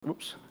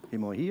Oops,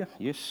 am I here?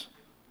 Yes.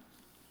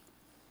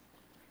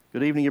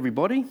 Good evening,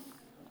 everybody.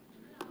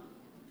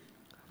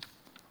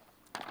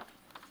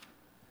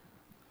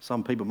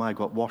 Some people may have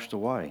got washed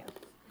away.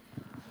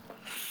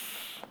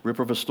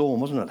 Ripper of a storm,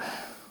 wasn't it?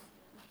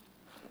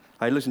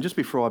 Hey, listen, just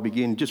before I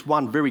begin, just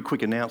one very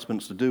quick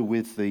announcement to do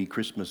with the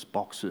Christmas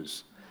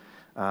boxes.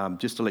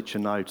 Just to let you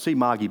know, see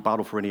Margie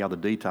Buttle for any other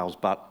details,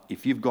 but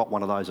if you've got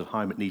one of those at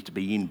home, it needs to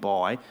be in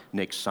by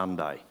next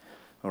Sunday.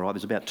 All right,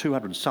 there's about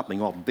 200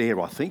 something odd there,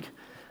 I think.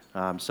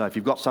 So if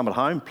you've got some at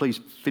home, please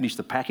finish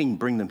the packing,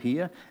 bring them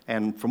here.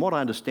 And from what I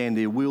understand,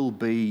 there will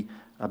be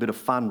a bit of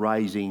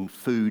fundraising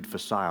food for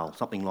sale,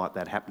 something like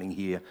that happening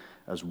here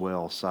as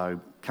well. So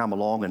come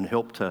along and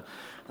help to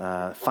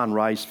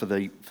fundraise for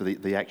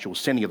the actual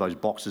sending of those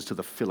boxes to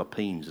the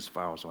Philippines, as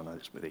far as I know.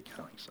 That's where they're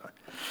going. So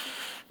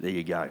there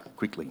you go.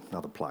 Quickly,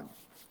 another plug.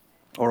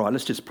 All right,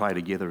 let's just pray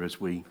together as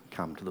we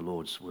come to the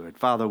Lord's Word.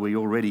 Father, we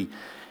already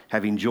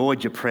have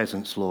enjoyed your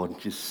presence, Lord,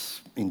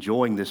 just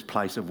enjoying this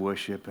place of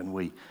worship, and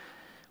we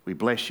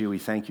bless you. We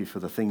thank you for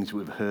the things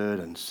we've heard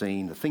and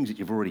seen, the things that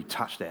you've already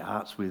touched our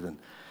hearts with.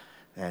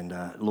 And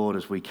Lord,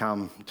 as we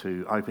come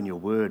to open your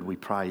word, we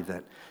pray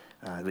that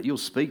you'll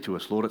speak to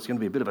us, Lord. It's going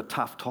to be a bit of a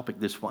tough topic,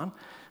 this one,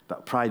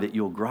 but pray that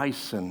your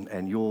grace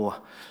and your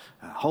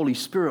Holy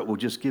Spirit will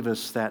just give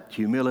us that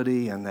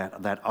humility and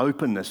that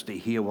openness to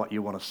hear what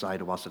you want to say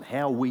to us and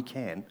how we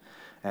can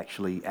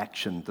actually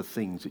action the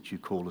things that you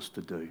call us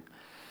to do.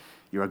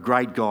 You're a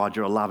great God.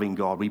 You're a loving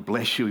God. We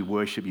bless you. We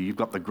worship you. You've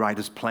got the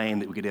greatest plan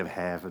that we could ever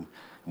have. And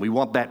we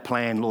want that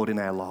plan, Lord, in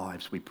our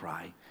lives, we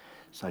pray.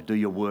 So do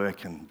your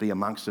work and be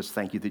amongst us.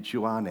 Thank you that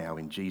you are now,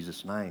 in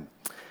Jesus' name.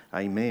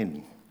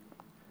 Amen.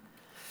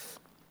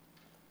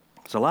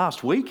 So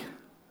last week,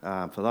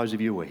 for those of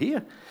you who were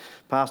here,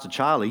 Pastor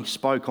Charlie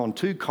spoke on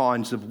two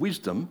kinds of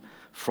wisdom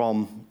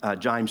from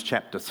James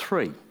chapter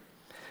 3.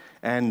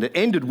 And it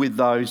ended with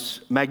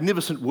those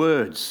magnificent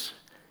words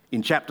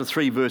in chapter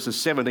 3, verses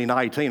 17 and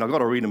 18. I've got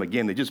to read them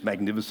again. They're just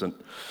magnificent.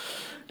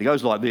 It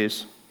goes like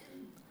this.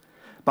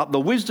 But the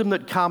wisdom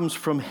that comes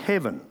from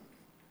heaven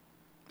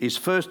is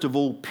first of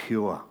all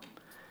pure,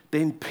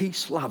 then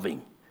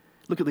peace-loving.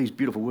 Look at these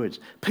beautiful words.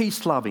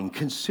 Peace-loving,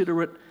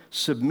 considerate,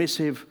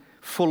 submissive,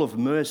 full of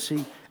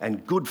mercy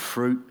and good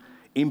fruit,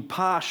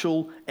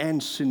 impartial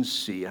and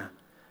sincere.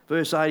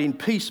 Verse 18,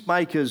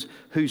 peacemakers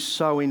who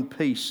sow in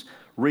peace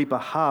reap a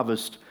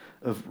harvest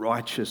of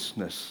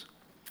righteousness.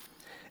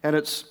 And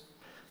it's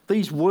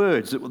these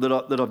words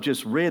that I've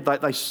just read,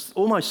 they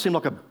almost seem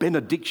like a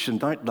benediction,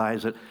 don't they,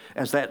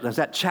 as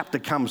that chapter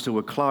comes to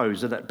a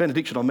close. And that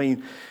benediction, I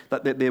mean,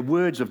 that they're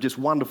words of just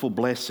wonderful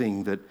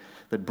blessing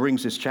that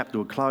brings this chapter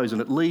to a close. And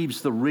it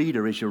leaves the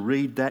reader, as you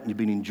read that, and you've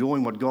been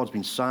enjoying what God's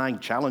been saying,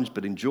 challenged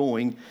but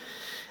enjoying.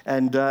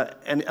 And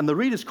the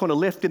reader's kind of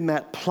left in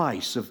that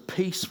place of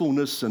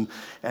peacefulness and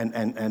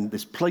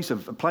this place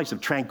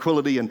of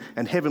tranquility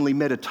and heavenly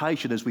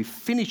meditation as we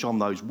finish on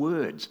those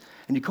words.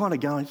 And you kind of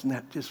go, isn't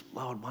that just,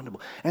 Lord,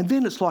 wonderful? And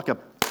then it's like a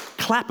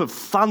clap of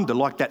thunder,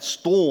 like that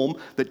storm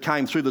that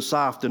came through this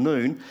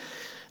afternoon,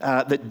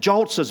 that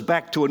jolts us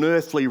back to an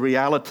earthly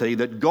reality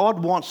that God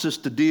wants us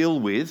to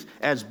deal with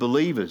as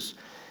believers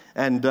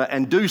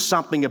and do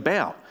something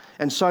about.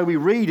 And so we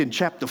read in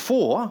chapter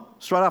 4,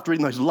 straight after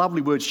reading those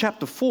lovely words,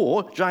 chapter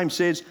 4, James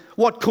says,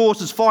 what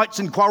causes fights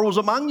and quarrels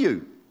among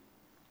you?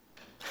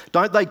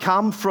 Don't they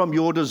come from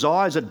your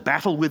desires that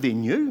battle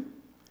within you?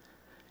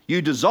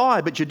 You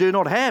desire, but you do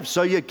not have,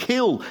 so you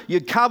kill.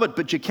 You covet,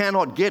 but you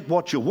cannot get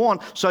what you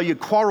want, so you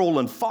quarrel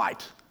and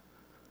fight.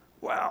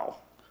 Wow.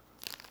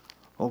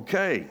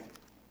 Okay.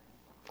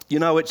 You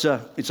know, it's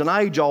an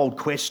age-old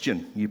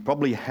question. You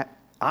probably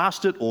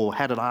asked it or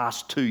had it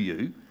asked to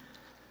you.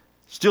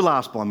 Still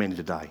asked by many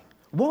today.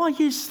 Why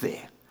is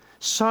there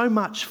so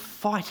much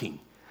fighting,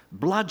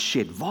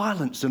 bloodshed,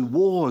 violence and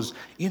wars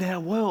in our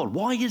world?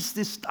 Why is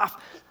this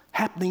stuff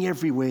happening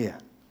everywhere?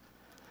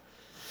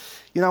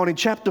 You know, and in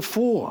chapter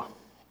 4,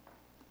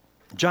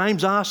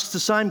 James asks the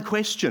same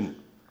question,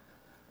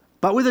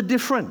 but with a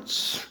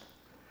difference.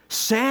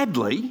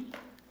 Sadly,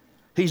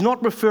 he's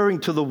not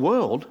referring to the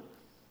world,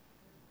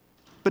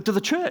 but to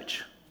the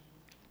church.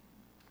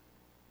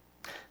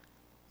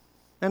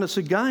 And it's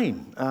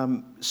again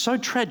so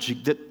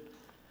tragic that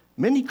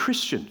many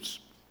Christians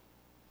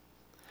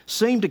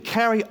seem to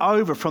carry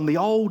over from the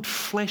old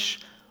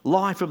flesh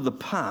life of the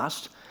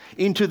past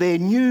into their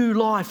new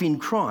life in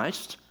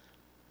Christ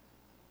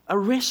a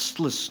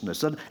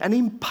restlessness, an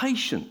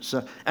impatience,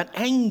 an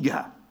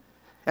anger,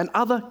 and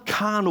other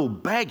carnal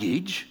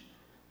baggage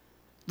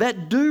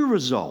that do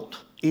result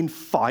in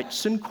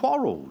fights and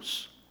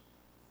quarrels.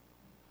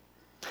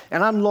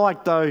 And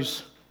unlike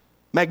those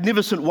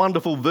magnificent,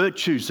 wonderful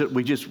virtues that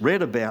we just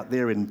read about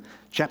there in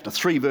chapter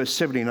 3, verse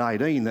 17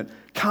 and 18 that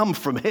come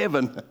from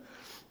heaven,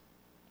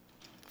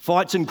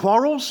 fights and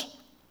quarrels,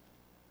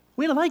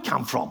 where do they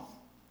come from?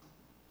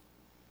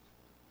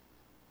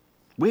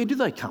 Where do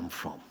they come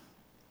from?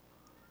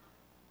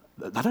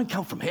 They don't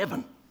come from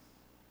heaven.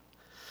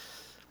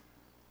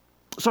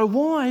 So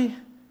why,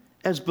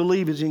 as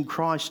believers in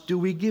Christ, do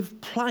we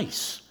give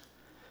place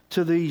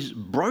to these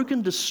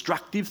broken,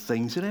 destructive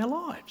things in our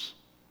lives?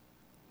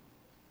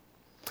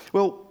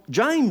 Well,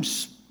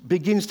 James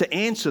begins to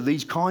answer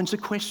these kinds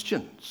of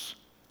questions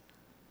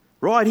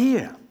right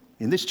here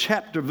in this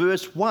chapter,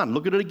 verse 1.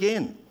 Look at it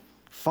again.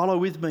 Follow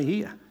with me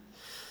here.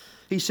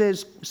 He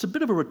says, it's a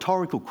bit of a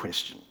rhetorical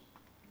question.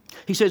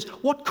 He says,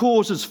 what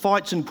causes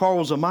fights and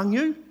quarrels among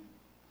you?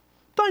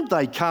 Don't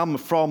they come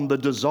from the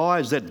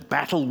desires that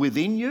battle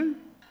within you?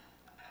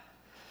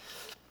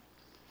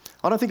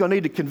 I don't think I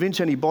need to convince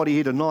anybody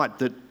here tonight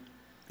that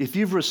if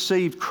you've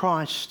received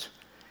Christ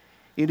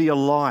into your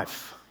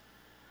life,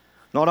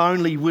 not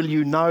only will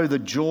you know the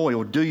joy,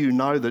 or do you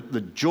know that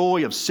the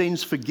joy of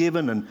sins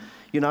forgiven and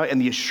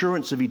the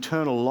assurance of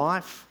eternal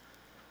life,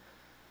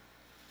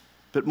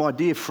 but my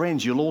dear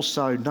friends, you'll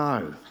also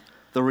know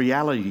the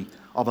reality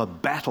of a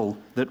battle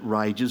that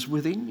rages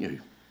within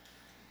you.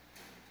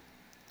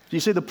 You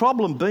see, the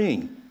problem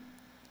being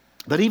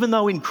that even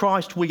though in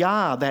Christ we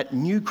are that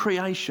new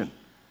creation,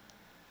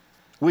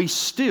 we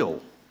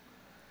still,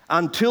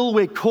 until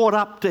we're caught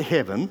up to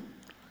heaven,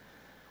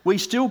 we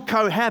still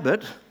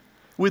cohabit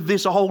with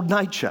this old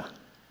nature,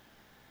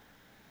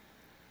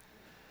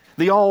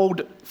 the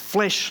old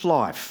flesh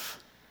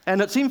life,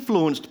 and it's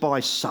influenced by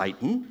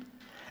Satan,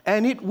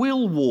 and it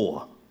will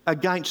war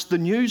against the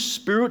new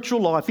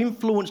spiritual life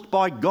influenced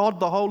by God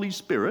the Holy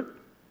Spirit.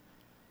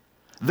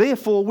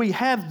 Therefore, we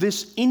have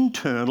this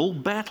internal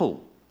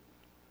battle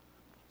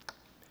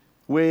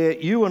where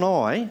you and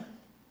I,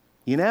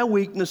 in our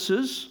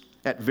weaknesses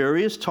at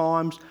various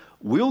times,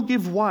 will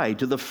give way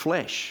to the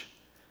flesh,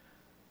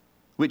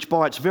 which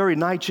by its very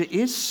nature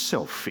is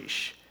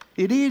selfish.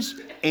 It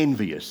is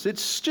envious.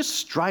 It's just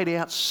straight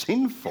out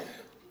sinful.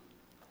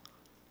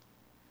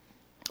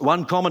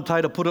 One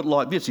commentator put it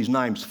like this. His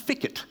name's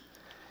Fickett.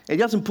 He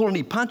doesn't pull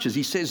any punches.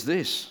 He says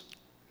this: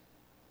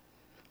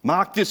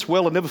 mark this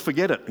well and never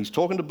forget it. He's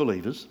talking to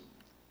believers.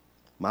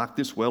 Mark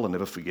this well and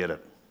never forget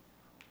it.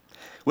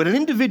 When an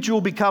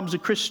individual becomes a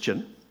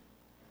Christian,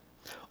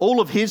 all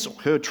of his or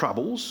her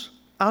troubles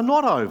are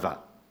not over.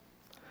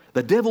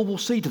 The devil will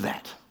see to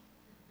that.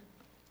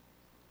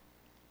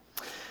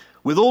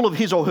 With all of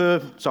his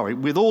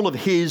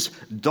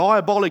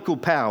diabolical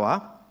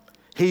power,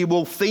 he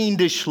will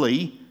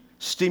fiendishly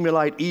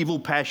stimulate evil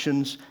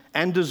passions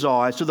and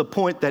desires to the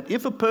point that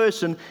if a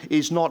person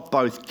is not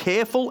both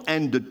careful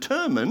and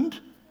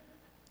determined,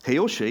 he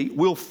or she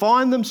will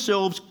find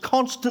themselves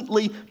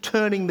constantly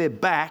turning their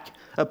back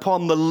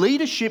upon the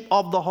leadership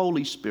of the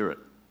Holy Spirit.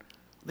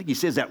 I think he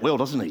says that well,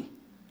 doesn't he?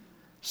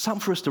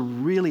 Something for us to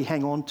really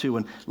hang on to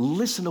and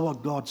listen to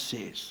what God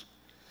says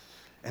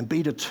and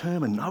be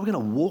determined. No, we're going to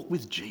walk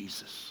with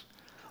Jesus.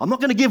 I'm not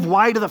going to give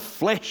way to the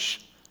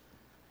flesh.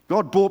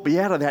 God brought me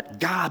out of that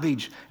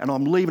garbage and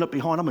I'm leaving it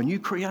behind. I'm a new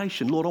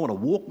creation. Lord, I want to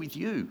walk with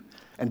you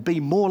and be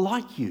more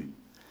like you.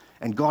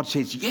 And God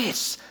says,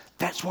 yes,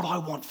 that's what I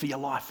want for your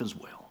life as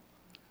well.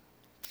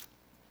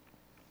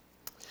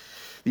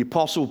 The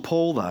Apostle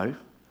Paul, though,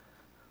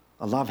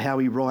 I love how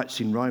he writes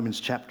in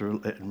Romans chapter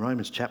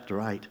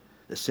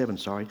 7,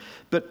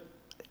 but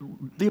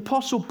the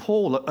Apostle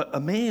Paul, a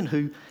man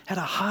who had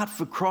a heart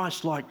for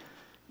Christ like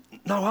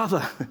no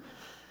other,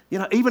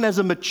 even as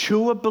a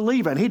mature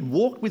believer, and he'd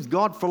walked with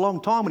God for a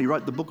long time when he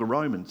wrote the book of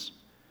Romans.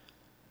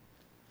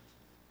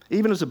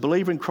 Even as a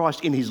believer in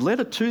Christ, in his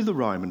letter to the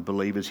Roman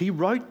believers, he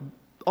wrote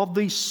of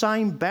these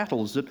same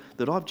battles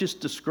that I've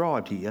just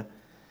described here.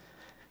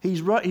 He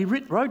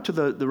wrote to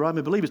the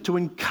Roman believers to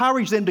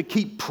encourage them to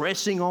keep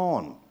pressing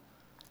on,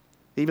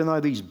 even though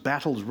these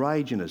battles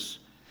rage in us.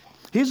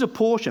 Here's a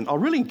portion. I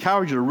really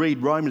encourage you to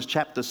read Romans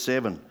chapter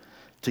 7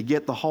 to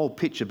get the whole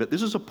picture, but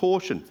this is a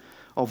portion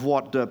of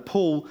what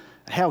Paul,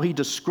 how he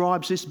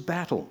describes this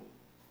battle.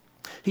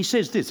 He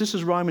says this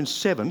is Romans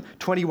 7,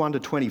 21 to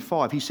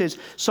 25. He says,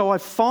 so I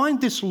find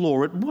this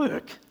law at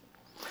work.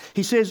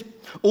 He says,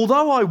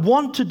 although I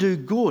want to do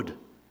good,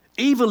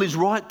 evil is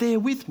right there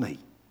with me.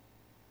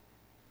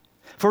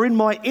 For in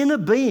my inner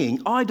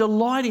being, I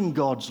delight in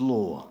God's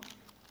law.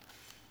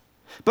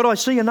 But I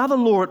see another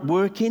law at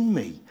work in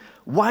me,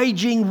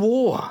 waging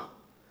war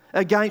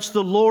against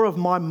the law of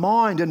my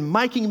mind and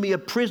making me a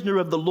prisoner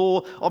of the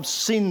law of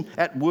sin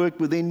at work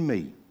within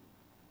me.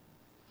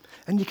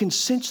 And you can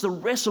sense the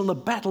wrestle and the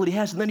battle he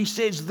has. And then he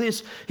says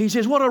this, he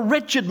says, what a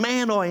wretched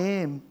man I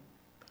am.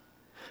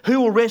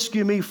 Who will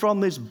rescue me from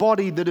this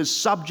body that is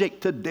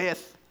subject to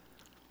death?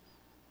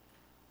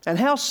 And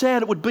how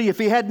sad it would be if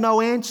he had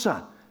no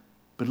answer.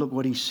 But look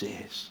what he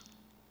says.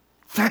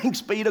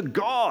 Thanks be to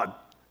God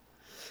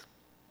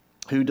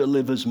who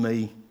delivers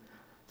me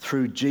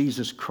through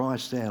Jesus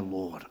Christ our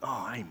Lord.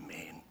 Oh,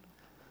 amen.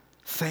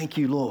 Thank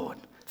you, Lord.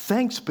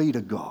 Thanks be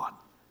to God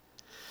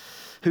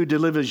who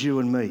delivers you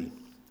and me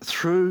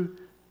through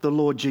the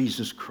Lord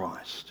Jesus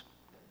Christ.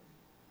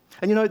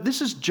 And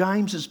this is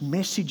James's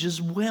message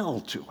as well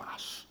to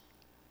us.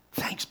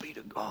 Thanks be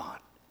to God.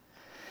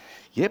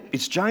 Yep,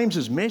 it's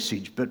James's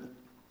message, but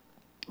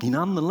he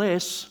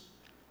nonetheless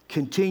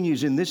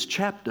continues in this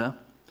chapter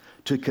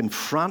to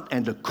confront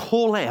and to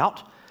call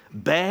out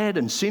bad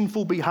and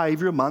sinful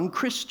behaviour among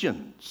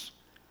Christians.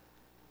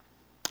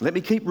 Let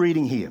me keep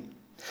reading here.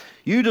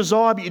 You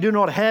desire, but you do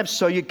not have,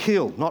 so you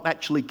kill. Not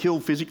actually kill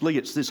physically.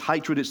 It's this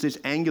hatred, it's this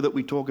anger that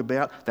we talk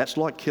about. That's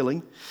like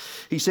killing.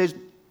 He says,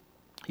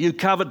 you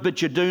covet,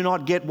 but you do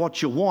not get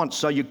what you want,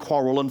 so you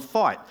quarrel and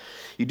fight.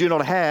 You do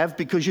not have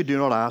because you do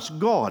not ask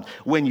God.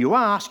 When you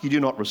ask, you do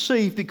not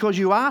receive because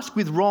you ask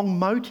with wrong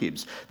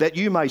motives, that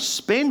you may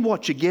spend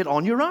what you get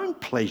on your own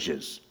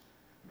pleasures.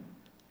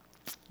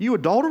 You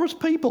adulterous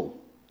people.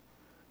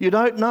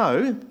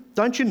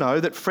 Don't you know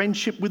that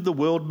friendship with the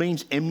world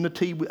means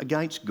enmity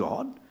against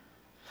God?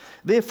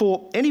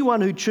 Therefore, anyone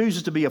who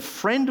chooses to be a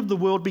friend of the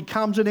world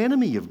becomes an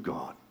enemy of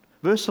God.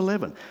 Verse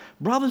 11,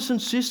 brothers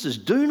and sisters,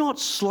 do not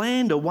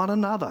slander one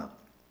another.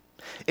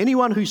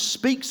 Anyone who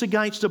speaks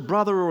against a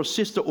brother or a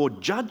sister or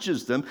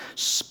judges them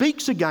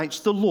speaks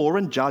against the law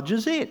and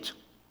judges it.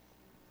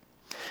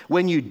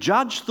 When you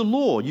judge the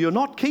law, you're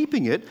not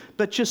keeping it,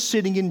 but just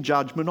sitting in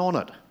judgment on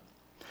it.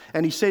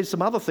 And he says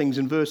some other things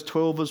in verse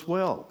 12 as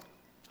well.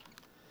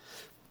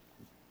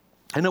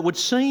 And it would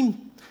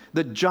seem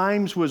that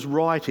James was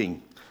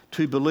writing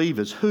to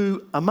believers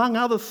who, among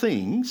other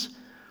things,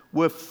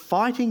 were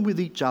fighting with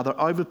each other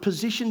over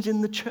positions in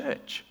the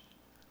church.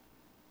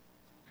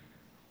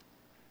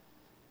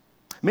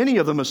 Many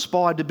of them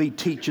aspired to be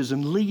teachers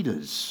and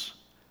leaders.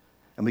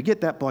 And we get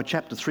that by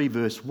chapter 3,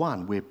 verse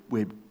 1,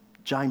 where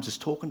James is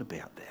talking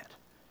about that.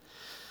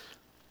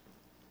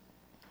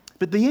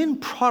 But the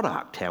end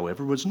product,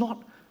 however, was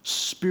not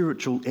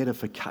spiritual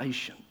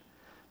edification,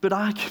 but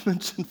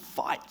arguments and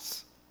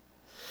fights.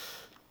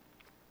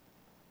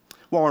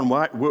 Warren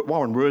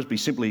Worsby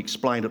simply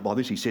explained it by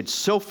this. He said,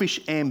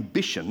 selfish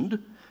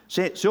ambition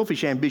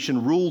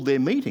ruled their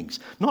meetings,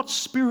 not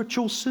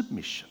spiritual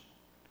submission.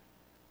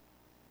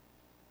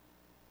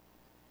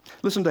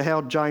 Listen to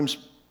how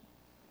James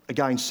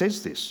again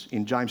says this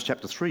in James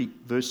chapter 3,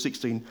 verse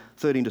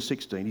 13 to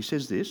 16. He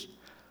says this,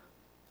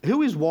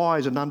 who is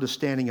wise and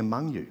understanding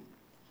among you?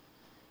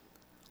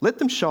 Let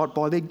them show it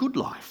by their good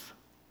life,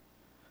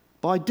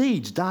 by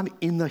deeds done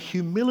in the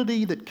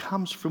humility that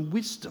comes from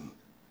wisdom.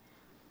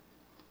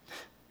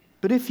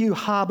 But if you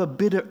harbour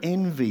bitter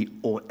envy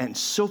and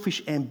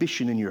selfish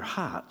ambition in your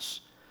hearts,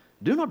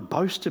 do not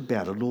boast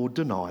about it or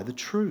deny the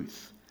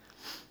truth.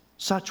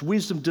 Such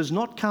wisdom does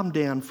not come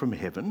down from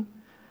heaven,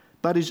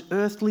 but is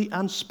earthly,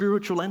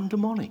 unspiritual and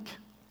demonic.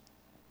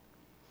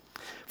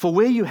 For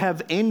where you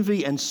have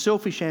envy and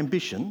selfish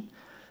ambition,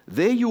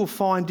 there you will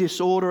find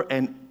disorder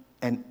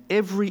and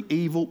every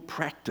evil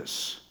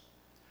practice.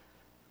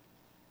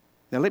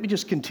 Now let me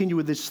just continue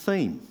with this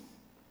theme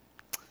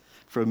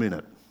for a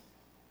minute.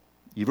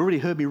 You've already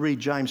heard me read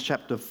James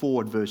chapter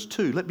 4 and verse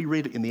 2. Let me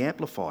read it in the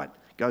Amplified.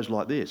 It goes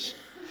like this.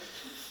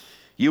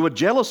 You are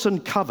jealous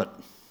and covet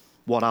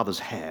what others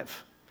have,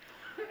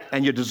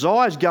 and your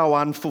desires go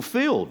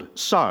unfulfilled.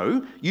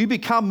 So you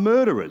become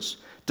murderers.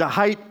 To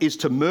hate is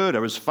to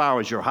murder as far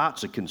as your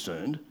hearts are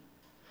concerned.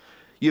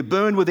 You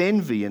burn with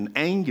envy and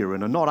anger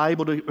and are not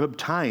able to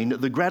obtain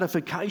the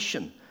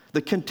gratification,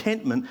 the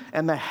contentment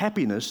and the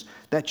happiness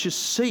that you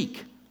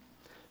seek.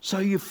 So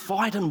you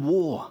fight and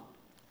war.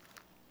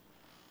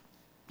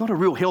 Not a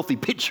real healthy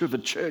picture of a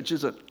church,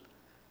 is it?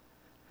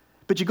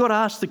 But you've got to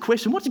ask the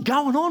question, what's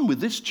going on with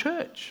this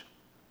church?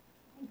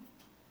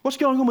 What's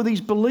going on with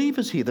these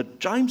believers here that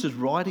James is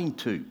writing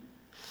to?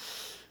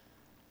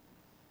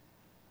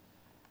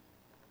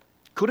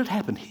 Could it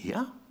happen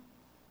here?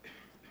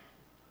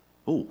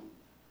 Oh,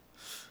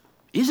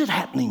 is it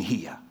happening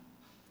here?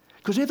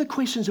 Because they're the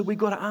questions that we've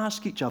got to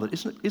ask each other,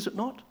 isn't it? Is it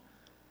not?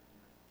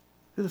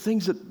 They're the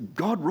things that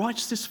God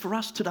writes this for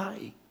us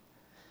today.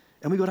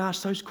 And we've got to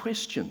ask those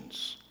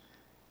questions.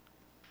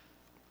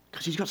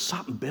 Because he's got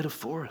something better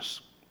for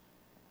us.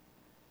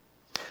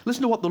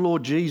 Listen to what the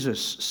Lord Jesus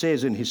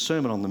says in his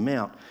Sermon on the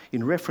Mount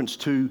in reference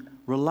to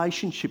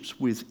relationships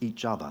with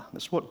each other.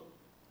 That's what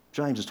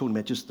James is talking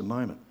about just at the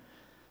moment.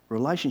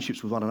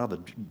 Relationships with one another.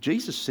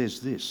 Jesus says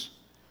this.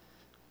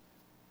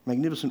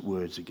 Magnificent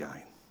words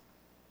again.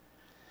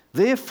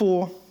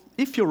 Therefore,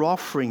 if you're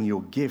offering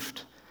your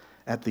gift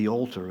at the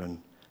altar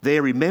and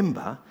there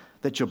remember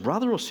that your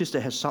brother or sister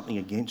has something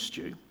against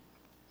you,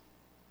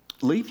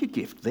 leave your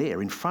gift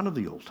there in front of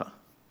the altar.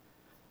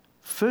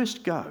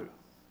 First go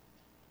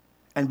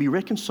and be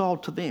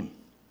reconciled to them,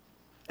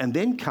 and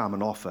then come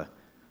and offer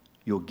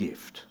your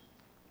gift.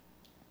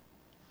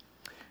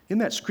 In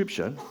that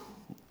scripture,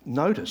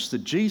 notice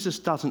that Jesus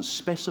doesn't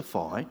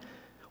specify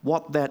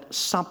what that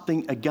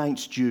something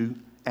against you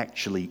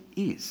actually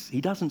is. He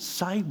doesn't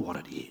say what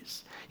it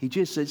is. He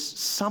just says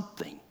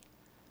something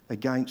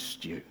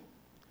against you.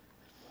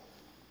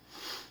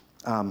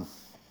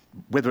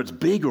 Whether it's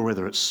big or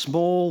whether it's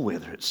small,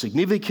 whether it's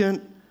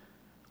significant,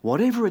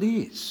 whatever it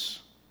is.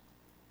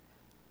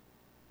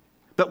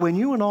 But when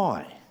you and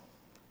I,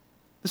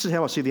 this is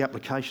how I see the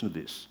application of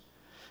this,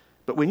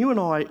 but when you and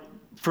I,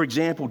 for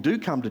example, do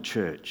come to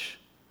church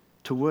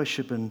to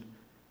worship and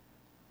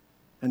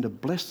to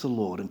bless the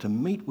Lord and to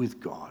meet with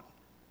God,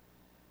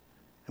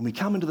 and we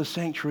come into the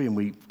sanctuary and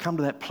we come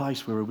to that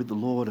place where we're with the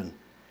Lord and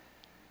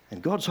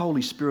God's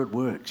Holy Spirit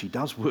works. He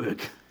does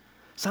work.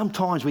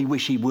 Sometimes we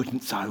wish he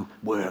wouldn't so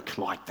work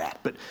like that,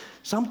 but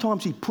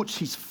sometimes he puts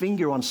his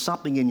finger on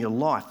something in your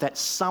life,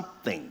 that's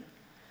something.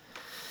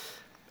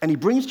 And he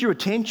brings to your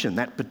attention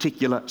that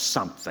particular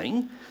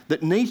something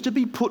that needs to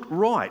be put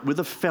right with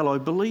a fellow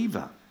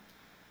believer.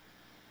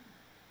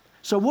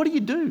 So what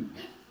do?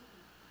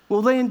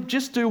 Well, then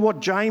just do what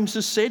James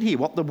has said here,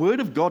 what the Word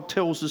of God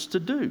tells us to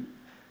do.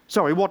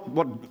 Sorry,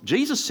 what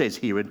Jesus says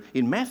here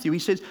in Matthew. He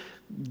says,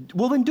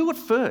 well, then do it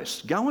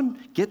first. Go and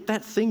get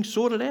that thing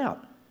sorted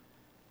out.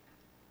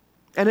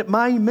 And it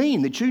may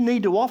mean that you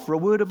need to offer a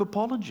word of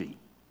apology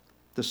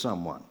to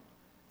someone.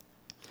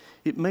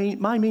 It may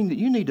mean that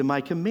you need to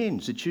make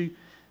amends, that you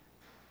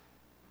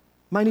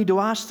may need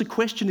to ask the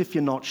question if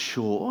you're not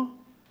sure.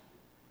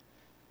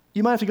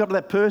 You may have to go to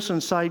that person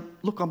and say,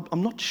 look,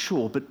 I'm not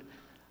sure, but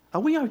are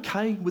we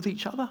okay with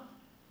each other?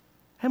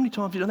 How many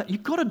times have you done that?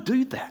 You've got to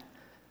do that.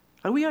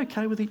 Are we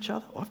okay with each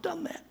other? I've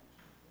done that.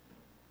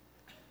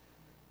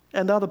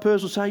 And the other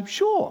person will say,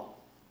 sure.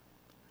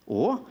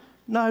 Or,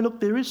 no, look,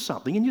 there is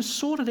something, and you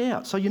sort it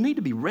out. So you need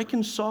to be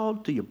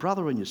reconciled to your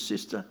brother and your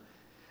sister.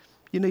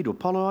 You need to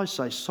apologise,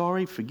 say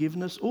sorry,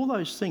 forgiveness, all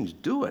those things.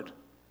 Do it.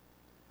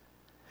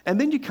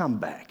 And then you come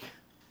back.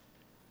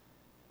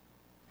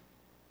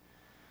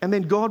 And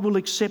then God will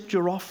accept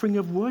your offering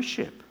of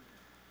worship.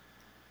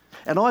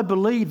 And I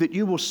believe that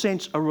you will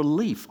sense a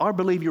relief. I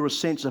believe you will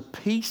sense a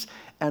peace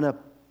and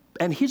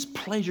His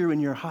pleasure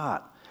in your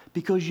heart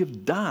because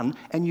you've done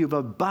and you've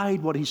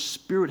obeyed what His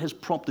Spirit has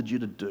prompted you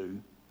to do.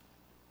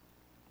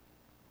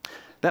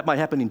 That may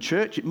happen in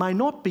church. It may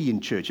not be in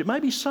church. It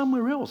may be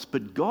somewhere else.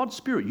 But God's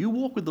Spirit, you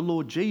walk with the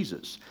Lord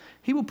Jesus,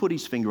 He will put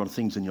His finger on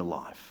things in your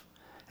life.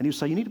 And He'll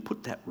say, you need to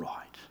put that right.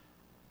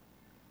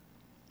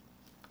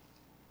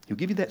 He'll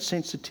give you that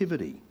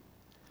sensitivity.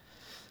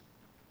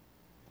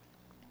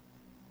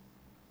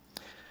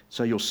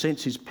 So you'll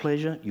sense His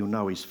pleasure, you'll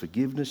know His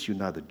forgiveness, you'll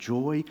know the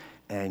joy,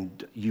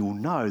 and you'll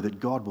know that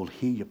God will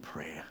hear your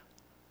prayer.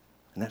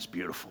 And that's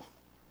beautiful.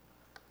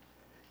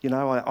 You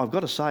know, I've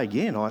got to say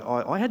again,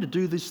 I had to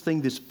do this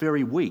thing this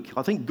very week.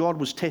 I think God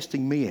was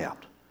testing me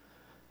out.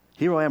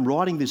 Here I am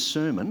writing this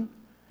sermon,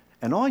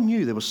 and I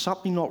knew there was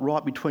something not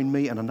right between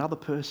me and another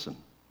person.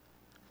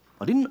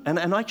 I didn't,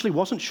 and I actually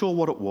wasn't sure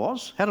what it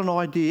was, had an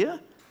idea,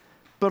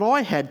 but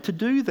I had to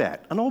do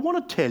that. And I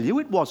want to tell you,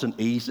 it wasn't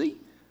easy.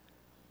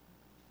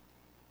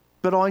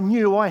 But I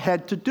knew I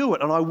had to do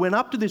it. And I went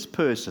up to this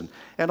person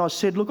and I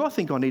said, look, I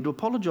think I need to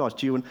apologise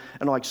to you.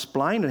 And I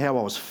explained how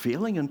I was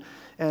feeling and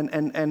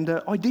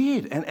I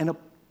did. And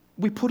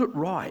we put it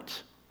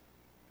right.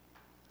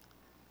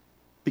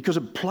 Because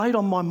it played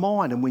on my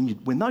mind. And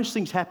when those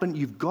things happen,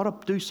 you've got to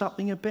do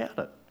something about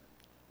it.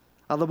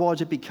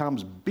 Otherwise it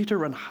becomes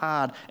bitter and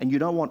hard and you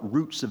don't want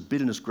roots of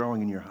bitterness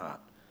growing in your heart.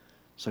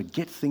 So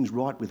get things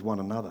right with one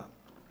another.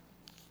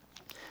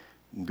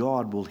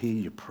 God will hear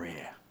your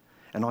prayer.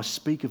 And I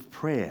speak of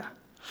prayer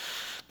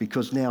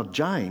because now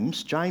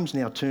James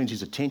now turns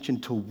his attention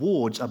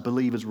towards a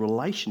believer's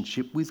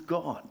relationship with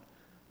God.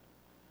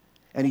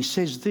 And he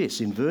says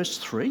this in verse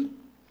 3.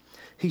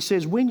 He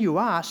says, when you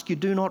ask, you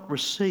do not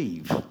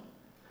receive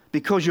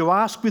because you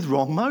ask with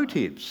wrong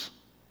motives,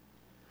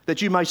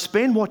 that you may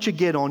spend what you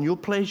get on your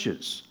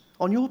pleasures.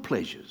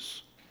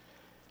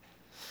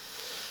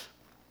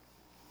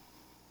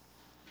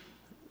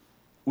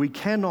 We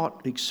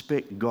cannot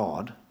expect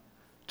God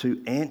to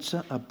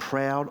answer a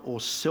proud or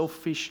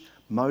selfish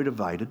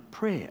motivated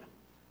prayer.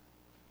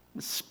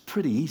 It's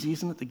pretty easy,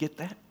 isn't it, to get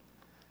that?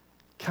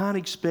 Can't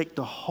expect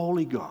a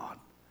holy God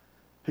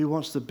who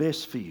wants the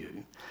best for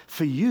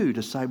you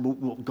to say,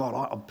 well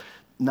God,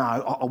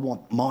 I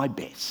want my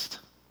best,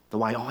 the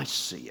way I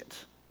see it.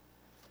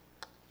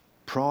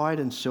 Pride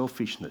and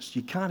selfishness.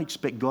 You can't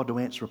expect God to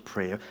answer a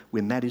prayer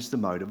when that is the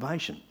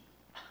motivation.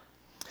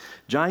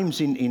 James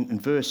in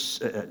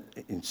verse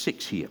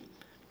 6 here,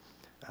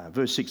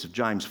 verse 6 of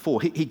James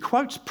 4, he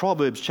quotes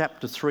Proverbs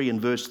chapter 3 and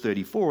verse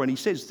 34, and he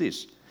says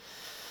this,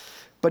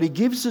 but he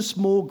gives us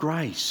more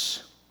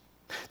grace.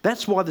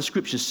 That's why the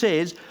scripture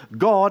says,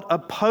 God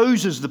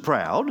opposes the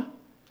proud,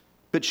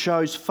 but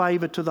shows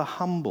favour to the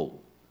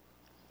humble.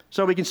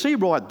 So we can see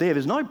right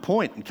there's no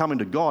point in coming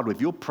to God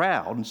if you're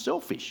proud and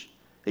selfish.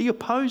 He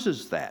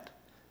opposes that.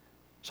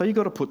 So you've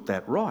got to put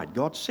that right.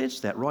 God says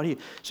that right here.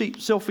 See,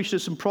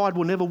 selfishness and pride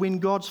will never win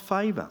God's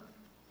favour.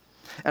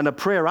 And a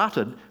prayer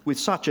uttered with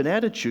such an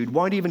attitude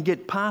won't even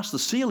get past the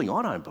ceiling,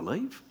 I don't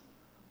believe.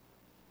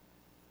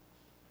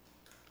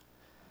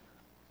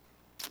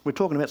 We're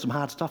talking about some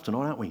hard stuff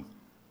tonight, aren't we?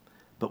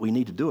 But we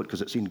need to do it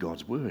because it's in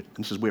God's word.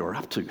 And this is where we're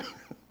up to.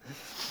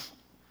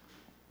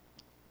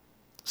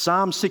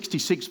 Psalm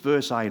 66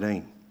 verse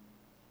 18.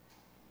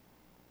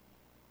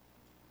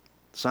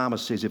 The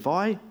psalmist says, if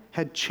I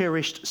had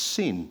cherished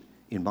sin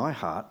in my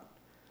heart,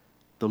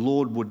 the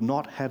Lord would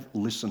not have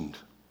listened.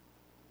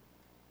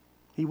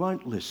 He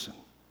won't listen.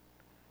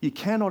 You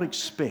cannot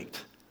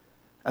expect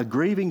a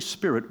grieving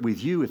spirit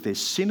with you if there's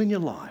sin in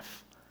your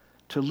life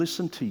to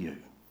listen to you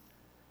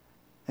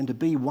and to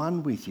be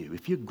one with you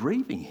if you're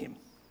grieving him.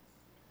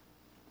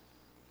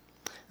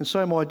 And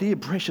so, my dear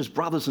precious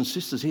brothers and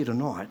sisters here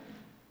tonight,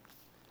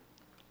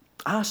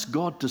 Ask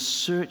God to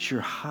search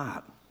your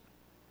heart.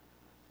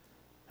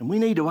 And we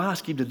need to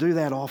ask him to do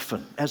that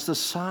often, as the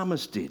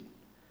psalmist did.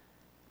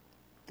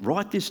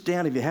 Write this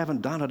down if you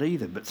haven't done it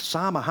either. But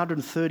Psalm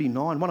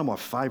 139, one of my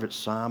favourite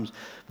psalms,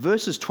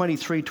 verses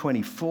 23,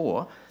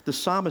 24, the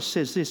psalmist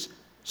says this,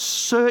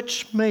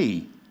 search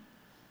me,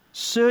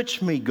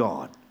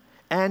 God,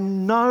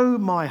 and know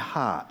my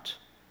heart.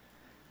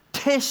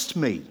 Test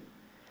me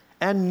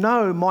and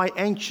know my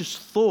anxious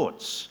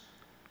thoughts.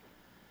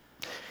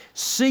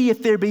 See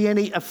if there be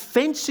any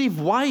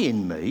offensive way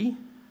in me,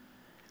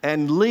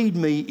 and lead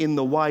me in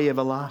the way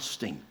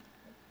everlasting.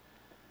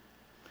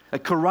 A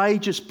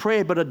courageous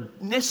prayer, but a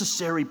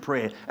necessary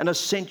prayer, an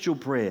essential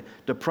prayer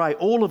to pray.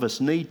 All of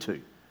us need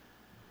to.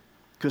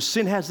 Because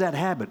sin has that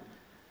habit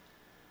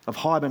of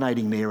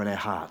hibernating there in our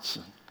hearts.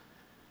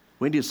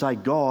 We need to say,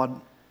 God,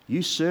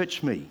 you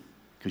search me,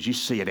 because you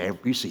see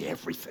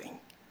everything.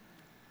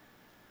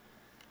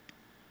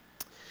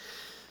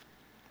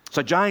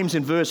 So James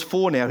in verse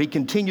 4 now, he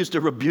continues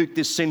to rebuke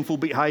this sinful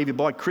behaviour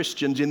by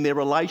Christians in their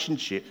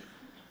relationship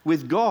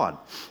with God.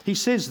 He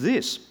says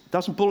this,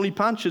 doesn't pull any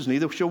punches,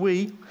 neither shall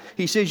we.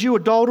 He says, you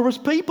adulterous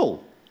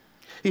people.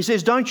 He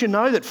says, don't you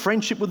know that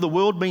friendship with the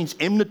world means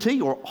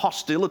enmity or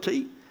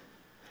hostility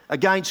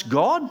against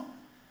God?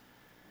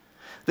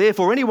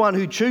 Therefore, anyone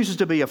who chooses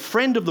to be a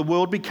friend of the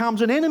world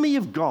becomes an enemy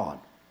of God.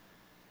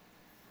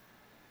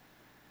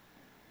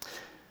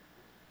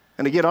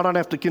 And again, I don't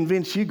have to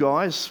convince you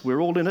guys,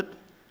 we're all in it.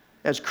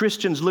 As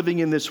Christians living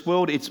in this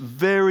world, it's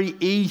very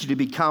easy to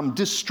become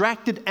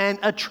distracted and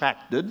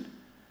attracted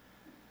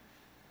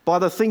by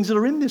the things that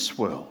are in this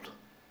world.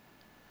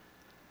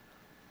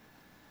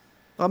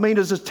 I mean,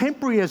 as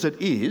temporary as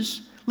it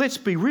is, let's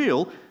be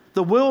real,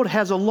 the world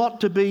has a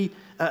lot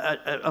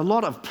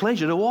of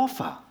pleasure to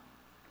offer.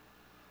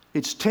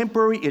 It's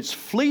temporary, it's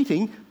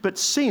fleeting, but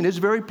sin is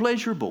very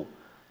pleasurable.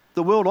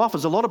 The world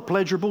offers a lot of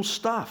pleasurable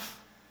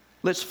stuff.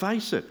 Let's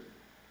face it.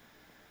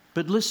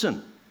 But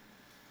listen,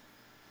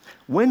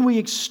 when we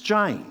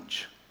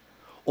exchange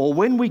or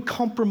when we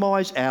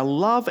compromise our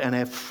love and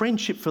our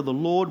friendship for the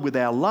Lord with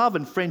our love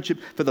and friendship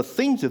for the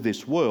things of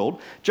this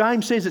world,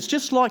 James says it's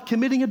just like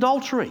committing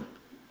adultery.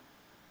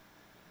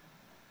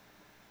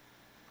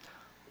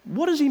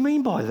 What does he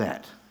mean by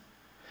that?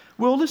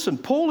 Well, listen,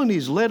 Paul in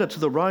his letter to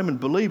the Roman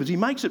believers, he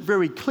makes it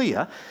very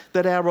clear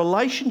that our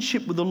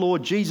relationship with the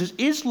Lord Jesus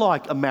is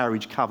like a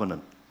marriage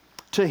covenant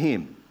to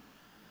him.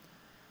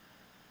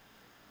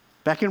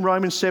 Back in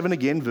Romans 7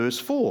 again, verse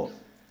 4.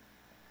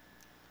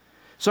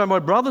 So, my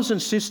brothers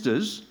and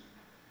sisters,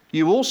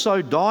 you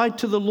also died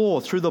to the law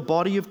through the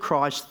body of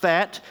Christ,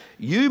 that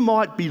you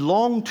might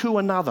belong to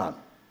another,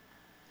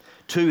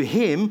 to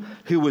him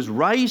who was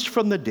raised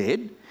from the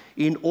dead,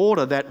 in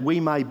order that we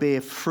may bear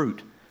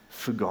fruit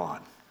for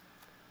God.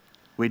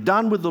 We're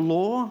done with the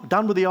law,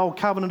 done with the old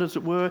covenant as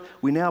it were.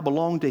 We now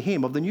belong to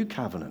him of the new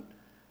covenant.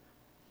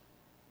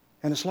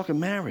 And it's like a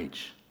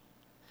marriage.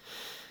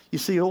 You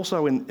see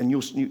also, and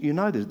you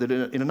know this, that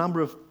in a number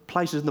of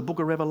places in the book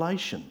of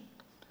Revelation,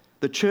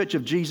 the church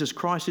of Jesus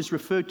Christ is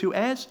referred to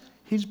as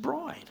his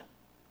bride.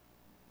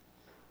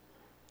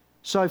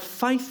 So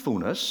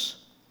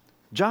faithfulness,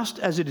 just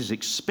as it is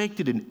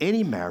expected in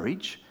any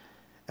marriage,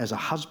 as a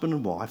husband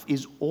and wife,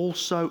 is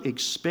also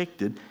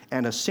expected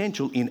and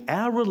essential in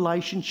our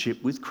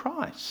relationship with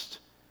Christ.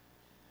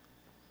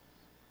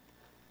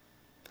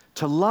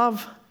 To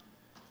love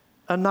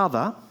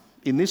another,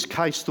 in this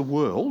case the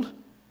world,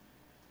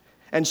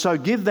 and so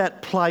give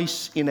that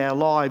place in our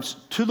lives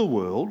to the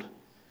world,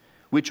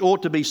 which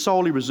ought to be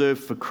solely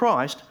reserved for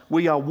Christ,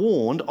 we are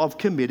warned of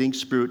committing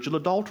spiritual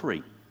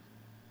adultery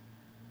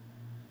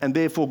and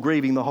therefore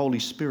grieving the Holy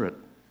Spirit.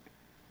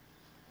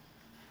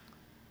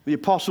 The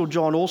Apostle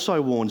John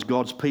also warns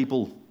God's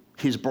people,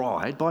 his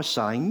bride, by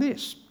saying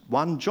this,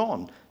 1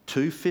 John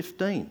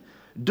 2:15.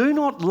 Do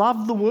not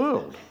love the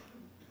world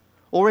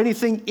or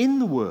anything in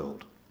the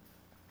world.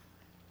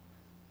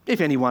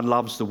 If anyone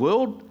loves the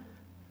world,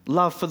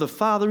 love for the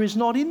Father is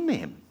not in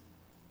them.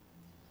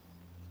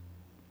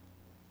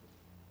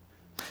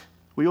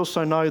 We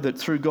also know that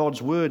through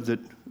God's word that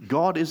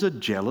God is a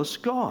jealous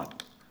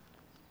God.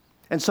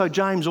 And so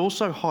James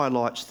also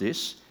highlights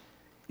this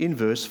in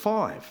verse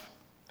 5.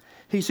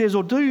 He says,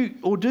 or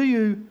do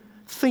you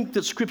think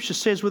that Scripture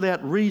says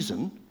without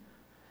reason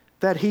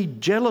that he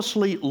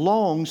jealously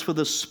longs for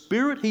the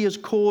Spirit he has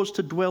caused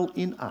to dwell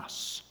in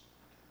us?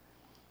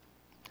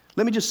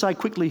 Let me just say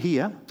quickly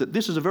here that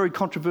this is a very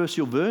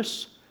controversial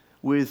verse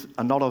with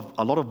a lot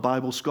of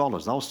Bible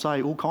scholars. They'll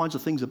say all kinds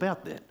of things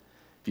about that.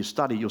 If you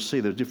study, you'll see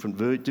there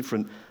are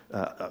different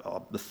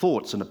the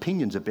thoughts and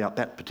opinions about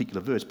that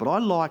particular verse. But I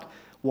like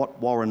what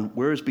Warren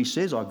Wiersbe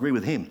says. I agree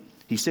with him.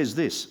 He says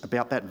this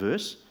about that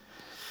verse,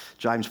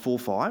 James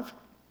 4:5.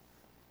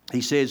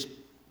 He says,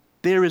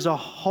 there is a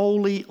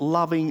holy,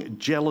 loving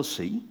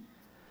jealousy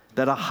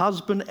that a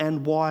husband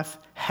and wife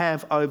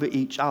have over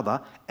each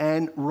other,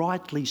 and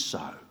rightly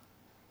so.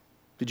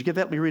 Did you get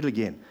that? Let me read it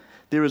again.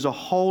 There is a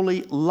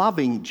holy,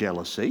 loving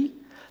jealousy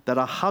that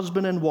a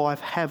husband and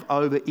wife have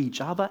over each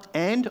other,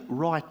 and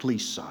rightly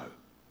so.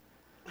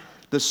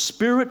 The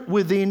Spirit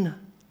within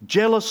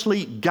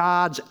jealously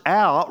guards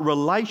our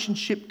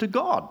relationship to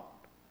God.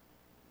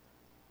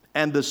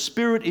 And the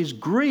Spirit is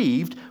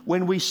grieved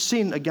when we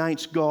sin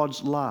against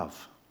God's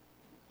love.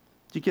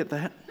 Do you get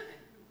that?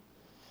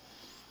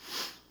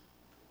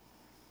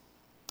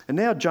 And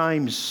now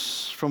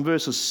James, from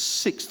verses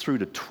 6 through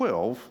to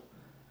 12,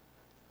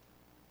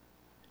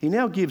 he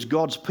now gives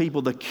God's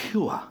people the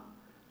cure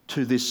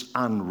to this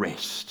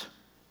unrest.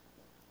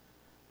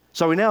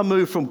 So we now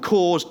move from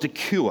cause to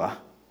cure.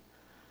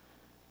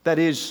 That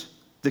is,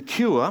 the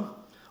cure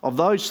of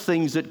those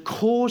things that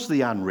cause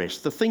the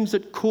unrest, the things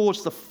that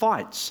cause the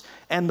fights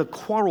and the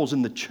quarrels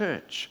in the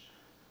church.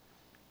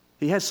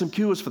 He has some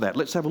cures for that.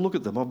 Let's have a look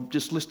at them. I've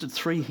just listed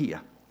 3 here.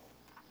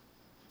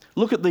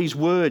 Look at these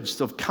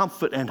words of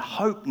comfort and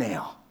hope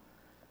now.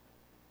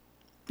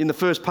 In the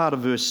first part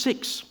of verse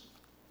 6,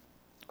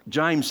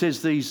 James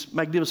says these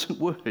magnificent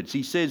words.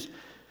 He says,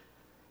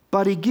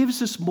 "But he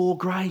gives us more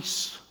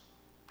grace."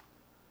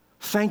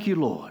 Thank you,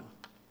 Lord.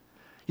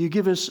 You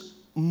give us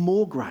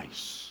more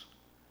grace.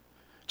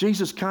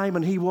 Jesus came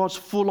and he was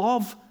full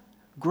of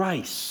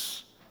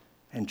grace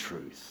and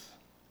truth.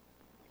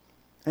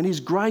 And his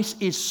grace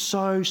is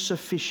so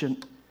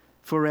sufficient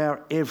for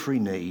our every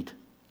need.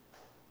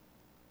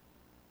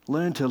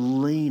 Learn to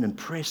lean and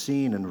press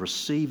in and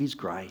receive his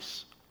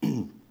grace.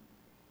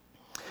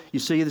 You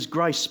see, this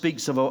grace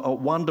speaks of a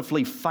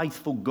wonderfully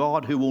faithful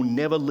God who will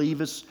never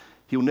leave us.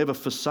 He'll never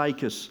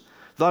forsake us.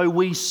 Though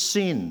we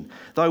sin,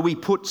 though we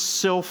put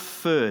self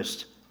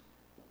first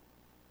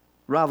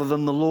rather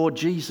than the Lord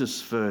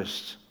Jesus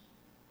first,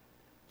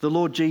 the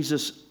Lord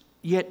Jesus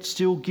yet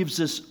still gives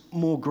us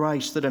more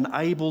grace that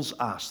enables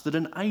us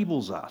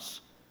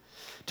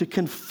to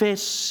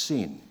confess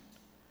sin.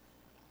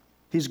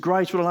 His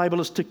grace will enable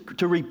us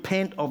to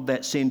repent of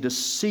that sin, to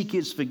seek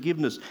his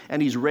forgiveness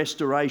and his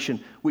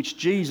restoration, which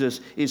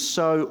Jesus is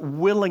so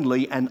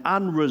willingly and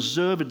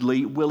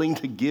unreservedly willing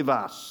to give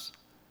us.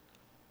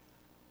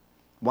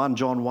 1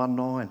 John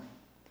 1:9.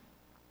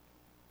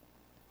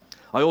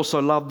 I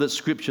also love that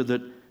scripture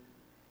that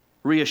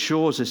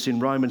reassures us in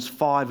Romans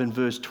 5 and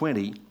verse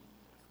 20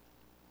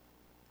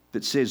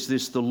 that says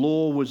this: the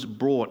law was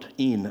brought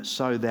in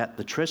so that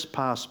the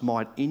trespass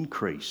might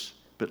increase.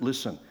 But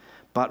listen,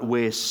 but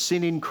where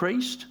sin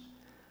increased,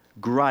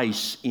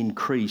 grace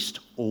increased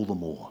all the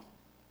more.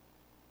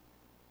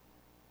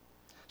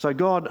 So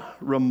God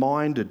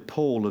reminded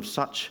Paul of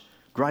such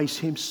grace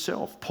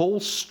himself. Paul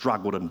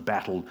struggled and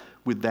battled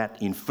with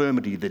that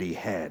infirmity that he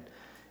had.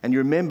 And you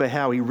remember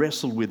how he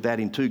wrestled with that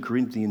in 2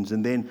 Corinthians,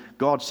 and then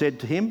God said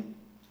to him,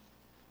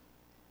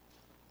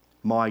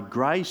 "My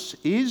grace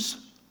is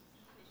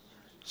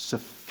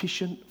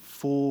sufficient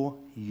for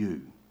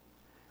you."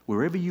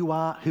 Wherever you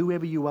are,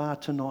 whoever you are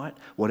tonight,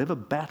 whatever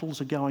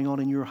battles are going on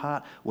in your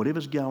heart,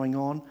 whatever's going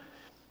on,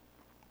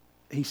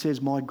 he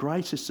says, "My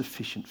grace is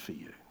sufficient for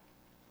you."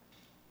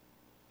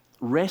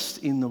 Rest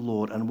in the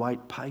Lord and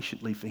wait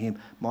patiently for him.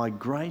 My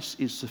grace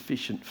is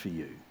sufficient for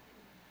you.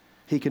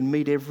 He can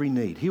meet every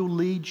need. He'll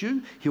lead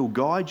you. He'll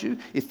guide you.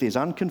 If there's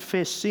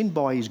unconfessed sin,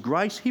 by his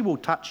grace, he will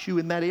touch you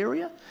in that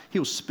area.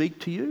 He'll speak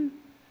to you.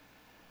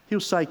 He'll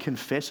say,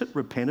 confess it,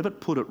 repent of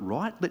it, put it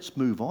right. Let's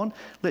move on.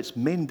 Let's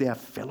mend our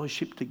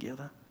fellowship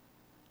together.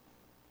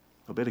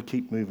 I better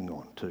keep moving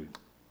on too.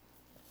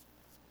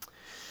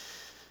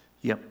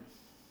 Yep.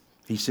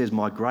 He says,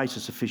 my grace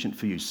is sufficient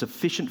for you,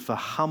 sufficient for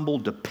humble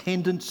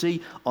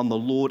dependency on the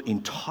Lord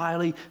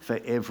entirely for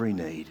every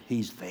need.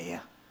 He's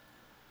there.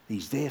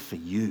 He's there for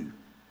you.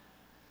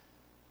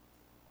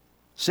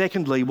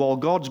 Secondly, while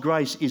God's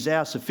grace is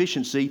our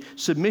sufficiency,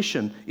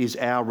 submission is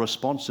our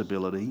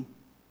responsibility.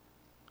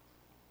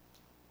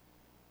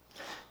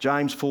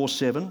 James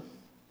 4:7,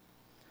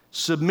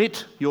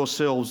 submit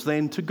yourselves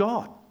then to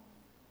God.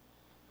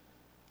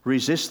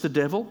 Resist the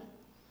devil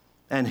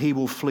and he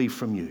will flee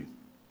from you.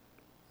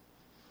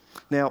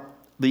 Now,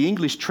 the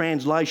English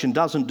translation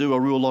doesn't do a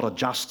real lot of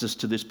justice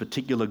to this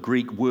particular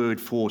Greek word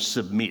for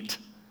submit.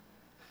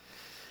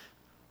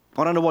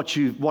 I don't know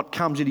what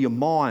comes into your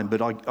mind,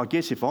 but I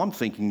guess if I'm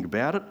thinking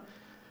about it,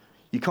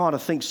 you kind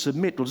of think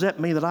submit. Does that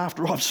mean that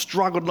after I've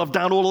struggled and I've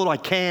done all that I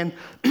can,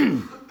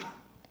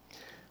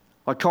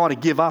 I kind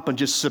of give up and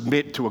just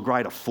submit to a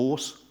greater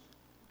force?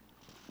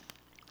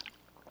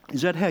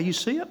 Is that how you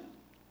see it?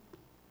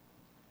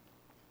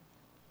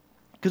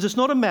 Because it's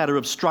not a matter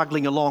of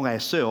struggling along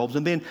ourselves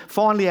and then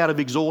finally out of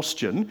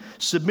exhaustion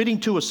submitting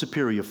to a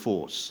superior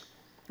force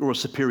or a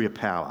superior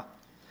power.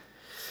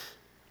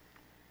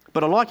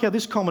 But I like how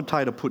this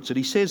commentator puts it.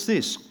 He says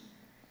this.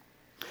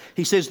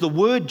 He says the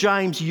word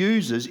James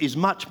uses is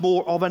much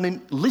more of an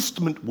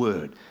enlistment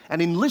word. An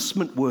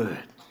enlistment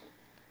word.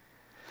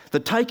 The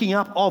taking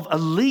up of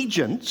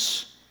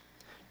allegiance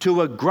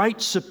to a great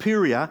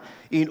superior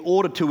in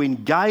order to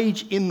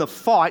engage in the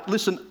fight,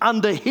 listen,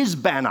 under his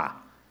banner.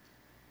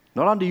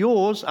 Not under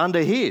yours,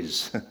 under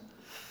his.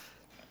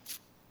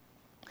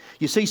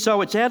 You see,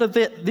 so it's out of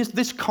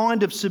this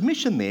kind of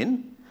submission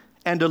then,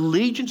 and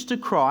allegiance to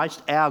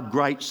Christ, our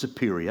great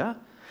superior,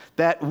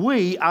 that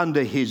we,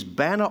 under his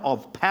banner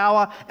of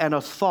power and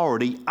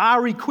authority,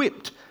 are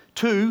equipped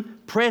 2,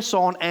 press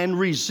on and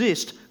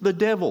resist the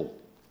devil.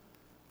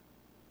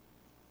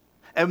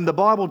 And the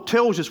Bible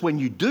tells us when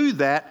you do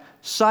that,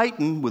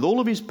 Satan, with all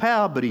of his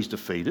power, but he's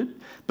defeated,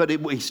 but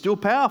he's still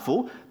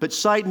powerful, but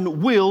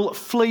Satan will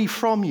flee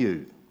from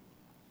you.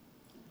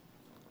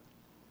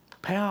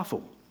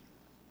 Powerful.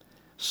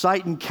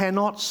 Satan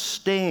cannot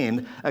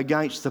stand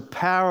against the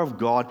power of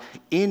God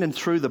in and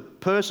through the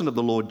person of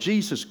the Lord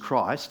Jesus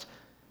Christ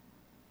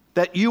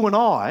that you and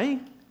I,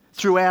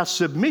 through our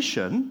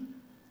submission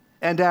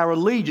and our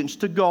allegiance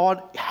to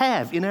God,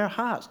 have in our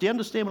hearts. Do you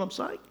understand what I'm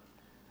saying?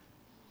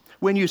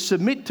 When you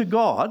submit to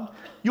God,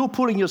 you're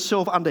putting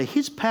yourself under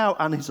his power,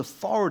 under his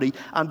authority,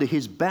 under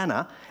his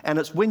banner, and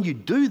it's when you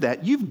do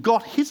that, you've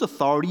got his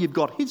authority, you've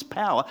got his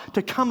power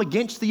to come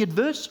against the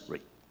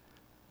adversary.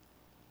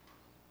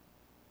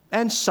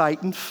 And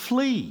Satan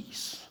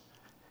flees.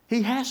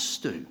 He has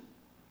to.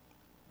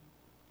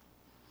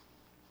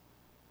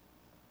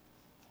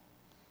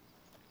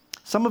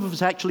 Some of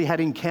us actually had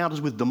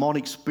encounters with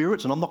demonic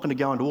spirits, and I'm not going to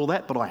go into all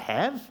that, but I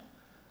have.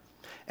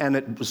 And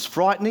it was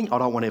frightening. I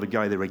don't want to ever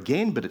go there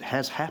again, but it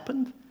has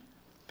happened.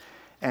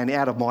 And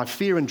out of my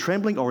fear and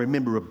trembling, I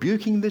remember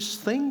rebuking this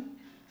thing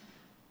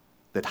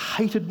that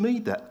hated me,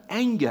 the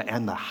anger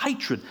and the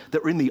hatred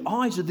that were in the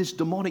eyes of this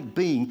demonic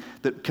being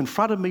that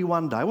confronted me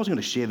one day. I wasn't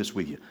going to share this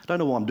with you. I don't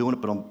know why I'm doing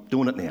it, but I'm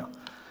doing it now.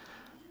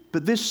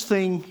 But this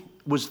thing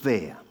was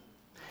there.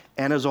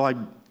 And as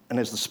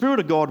the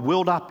Spirit of God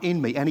welled up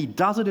in me, and he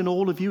does it in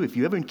all of you, if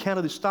you ever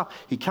encounter this stuff,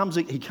 he comes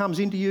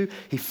into you,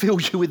 he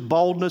fills you with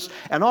boldness,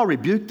 and I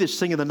rebuked this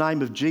thing in the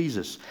name of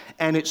Jesus.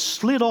 And it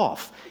slid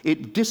off.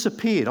 It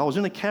disappeared. I was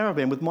in a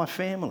caravan with my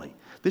family.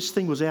 This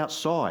thing was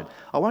outside.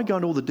 I won't go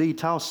into all the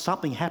details.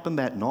 Something happened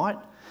that night.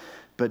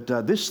 But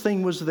this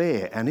thing was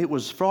there, and it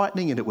was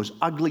frightening, and it was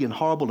ugly and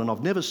horrible, and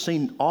I've never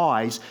seen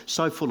eyes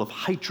so full of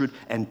hatred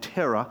and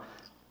terror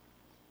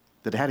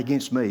that it had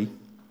against me.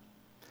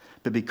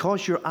 But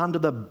because you're under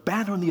the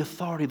banner and the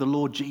authority of the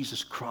Lord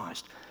Jesus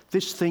Christ,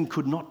 this thing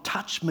could not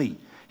touch me.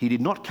 He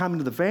did not come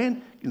into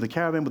the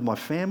caravan with my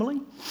family,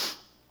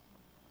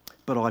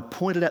 but I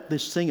pointed at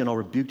this thing and I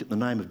rebuked it in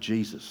the name of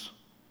Jesus.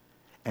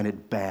 And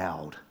it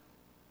bowed.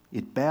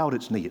 It bowed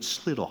its knee. It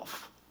slid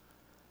off.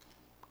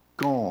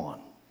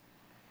 Gone.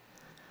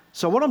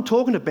 So what I'm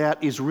talking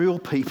about is real,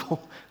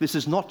 people. This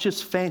is not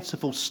just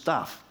fanciful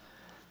stuff.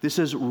 This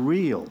is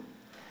real.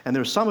 And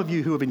there are some of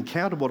you who have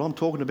encountered what I'm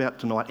talking about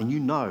tonight, and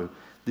you know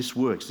this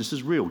works. This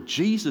is real.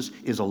 Jesus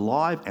is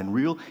alive and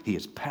real. He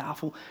is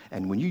powerful.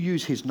 And when you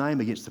use his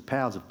name against the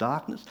powers of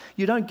darkness,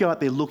 you don't go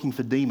out there looking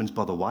for demons,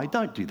 by the way.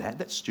 Don't do that.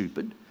 That's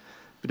stupid.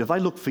 But if they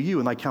look for you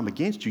and they come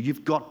against you,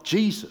 you've got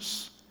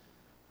Jesus.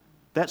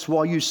 That's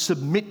why you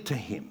submit to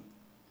him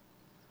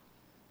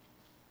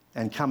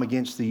and come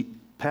against the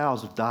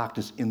powers of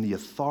darkness in the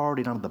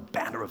authority and under the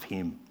banner of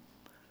him.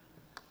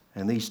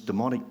 And these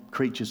demonic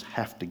creatures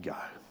have to go.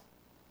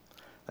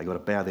 They've got to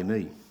bow their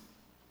knee.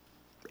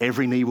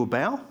 Every knee will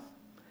bow,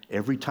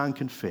 every tongue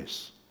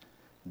confess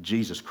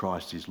Jesus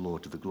Christ is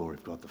Lord to the glory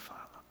of God the Father.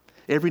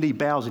 Every knee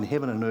bows in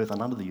heaven and earth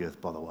and under the earth,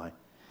 by the way.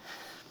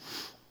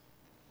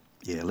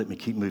 Yeah, let me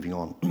keep moving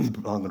on. I'm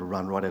going to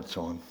run right out of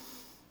time.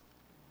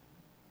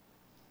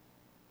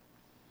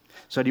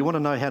 So do you want to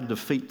know how to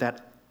defeat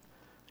that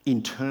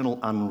internal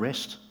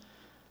unrest,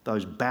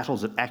 those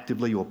battles that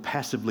actively or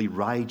passively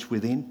rage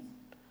within?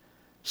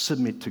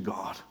 Submit to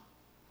God.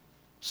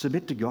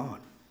 Submit to God.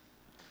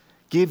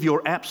 Give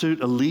your absolute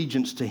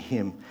allegiance to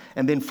him.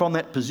 And then from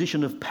that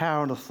position of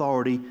power and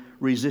authority,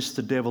 resist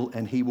the devil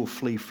and he will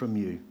flee from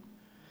you.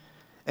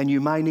 And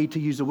you may need to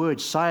use the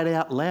words. Say it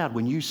out loud.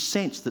 When you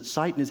sense that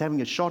Satan is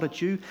having a shot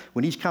at you,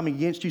 when he's coming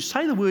against you,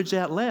 say the words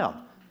out loud.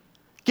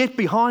 Get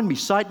behind me,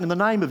 Satan, in the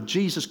name of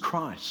Jesus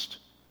Christ.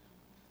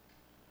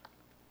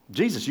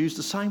 Jesus used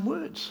the same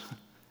words.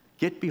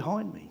 Get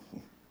behind me.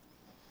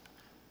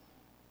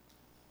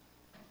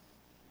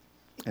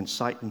 And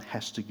Satan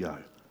has to go.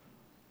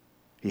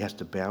 He has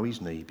to bow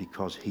his knee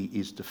because he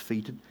is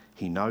defeated.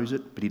 He knows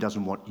it, but he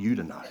doesn't want you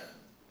to know.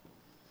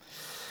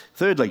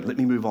 Thirdly, let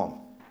me move on.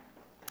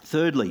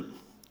 Thirdly,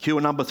 cure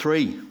number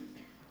 3,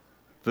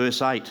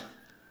 verse 8.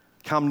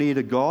 Come near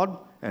to God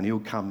and he'll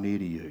come near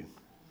to you.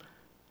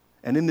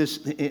 And in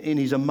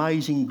his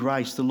amazing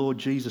grace, the Lord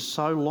Jesus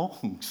so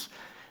longs,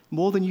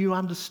 more than you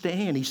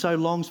understand, he so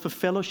longs for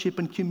fellowship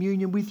and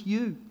communion with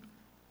you.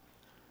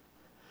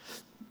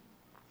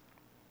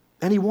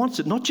 And he wants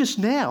it not just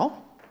now,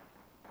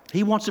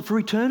 he wants it for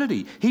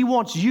eternity. He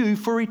wants you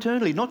for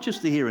eternity, not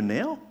just the here and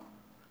now.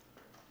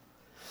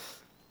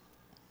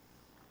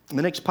 And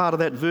the next part of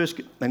that verse,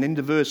 and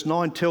into verse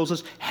 9, tells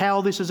us how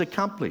this is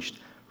accomplished,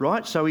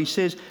 right? So he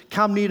says,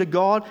 come near to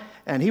God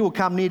and he will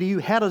come near to you.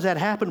 How does that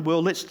happen?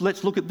 Well, let's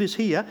look at this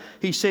here.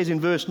 He says in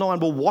verse 9,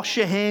 well, wash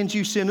your hands,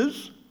 you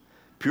sinners.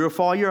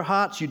 Purify your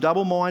hearts, you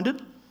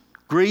double-minded.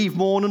 Grieve,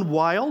 mourn and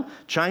wail.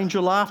 Change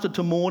your laughter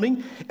to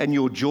mourning and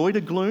your joy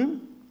to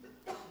gloom.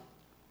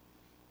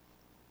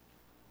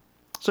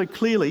 So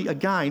clearly,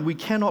 again, we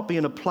cannot be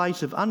in a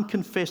place of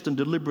unconfessed and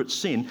deliberate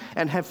sin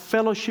and have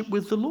fellowship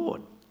with the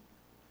Lord.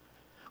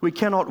 We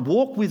cannot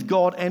walk with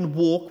God and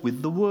walk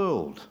with the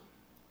world.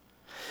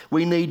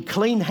 We need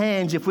clean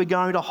hands if we're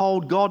going to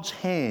hold God's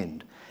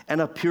hand,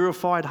 and a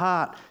purified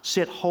heart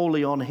set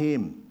wholly on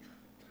him.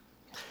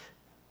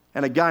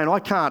 And again, I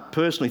can't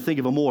personally think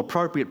of a more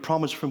appropriate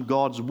promise from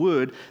God's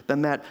word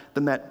than that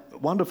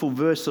wonderful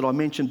verse that I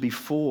mentioned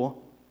before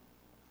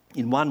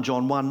in 1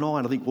 John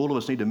 1:9. I think all of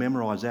us need to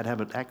memorise that,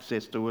 have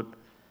access to it.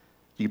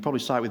 You can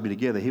probably say it with me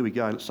together. Here we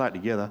go. Let's say it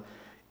together.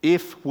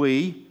 If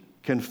we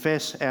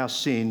confess our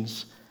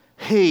sins,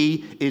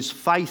 he is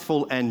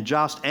faithful and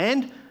just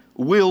and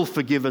will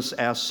forgive us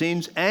our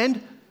sins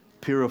and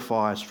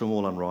purify us from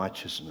all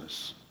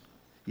unrighteousness.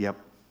 Yep.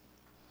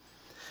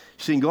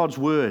 See, in God's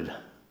word,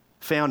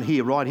 found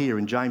here, right here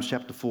in James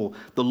chapter 4,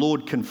 the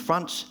Lord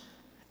confronts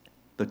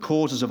the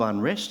causes of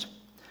unrest.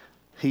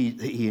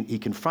 He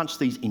confronts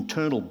these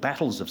internal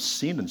battles of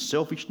sin and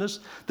selfishness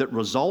that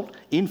result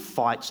in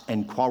fights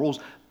and quarrels.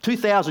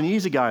 2,000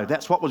 years ago,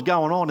 that's what was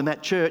going on in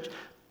that church.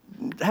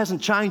 It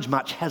hasn't changed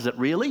much, has it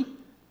really?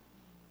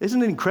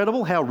 Isn't it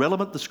incredible how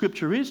relevant the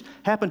scripture is?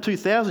 Happened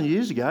 2,000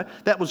 years ago.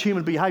 That was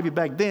human behaviour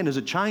back then. Has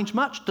it changed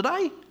much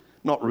today?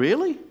 Not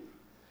really.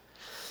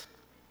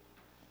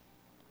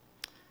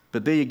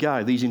 But there you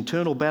go. These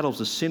internal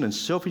battles of sin and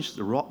selfishness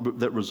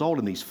that result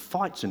in these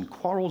fights and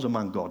quarrels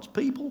among God's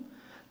people.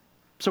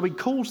 So he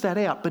calls that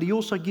out, but he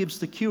also gives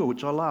the cure,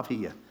 which I love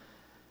here.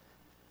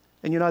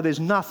 And you know, there's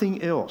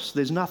nothing else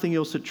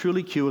that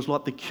truly cures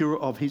like the cure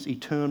of his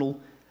eternal,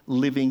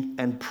 living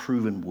and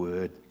proven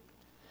word.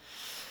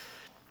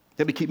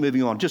 Let me keep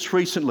moving on. Just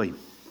recently,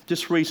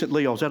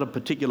 I was at a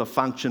particular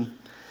function.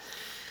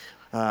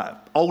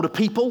 Older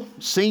people,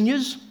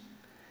 seniors,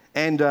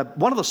 and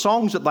one of the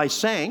songs that they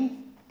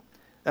sang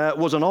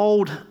was an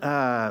old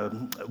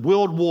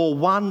World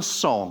War I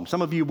song.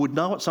 Some of you would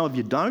know it, some of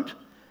you don't.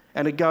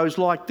 And it goes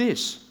like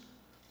this.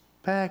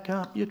 Pack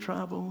up your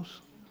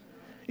troubles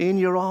in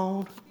your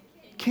old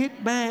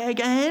kit bag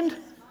and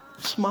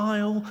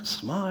smile,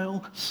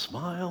 smile,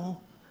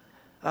 smile.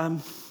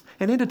 An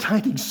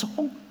entertaining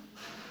song.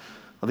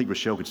 I think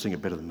Rochelle could sing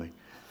it better than me.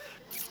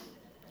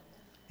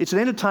 It's an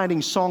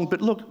entertaining song,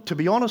 but look, to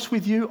be honest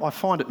with you, I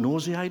find it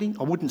nauseating.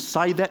 I wouldn't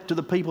say that to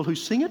the people who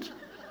sing it.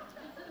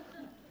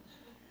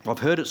 I've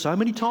heard it so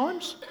many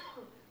times.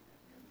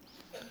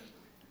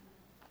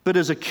 But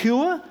as a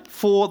cure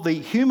for the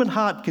human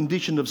heart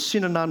condition of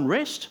sin and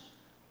unrest,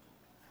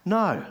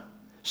 no.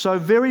 So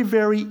very,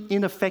 very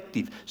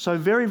ineffective. So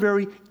very,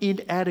 very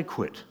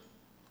inadequate.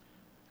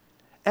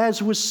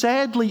 As was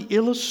sadly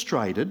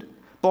illustrated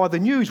by the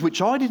news,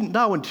 which I didn't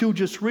know until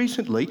just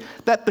recently,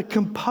 that the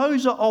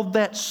composer of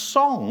that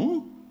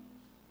song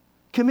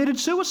committed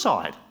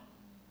suicide.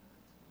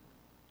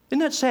 Isn't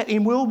that sad?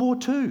 In World War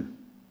II.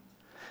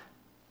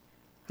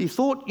 He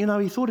thought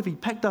if he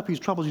packed up his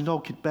troubles in his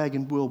old kit bag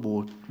in World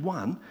War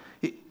I,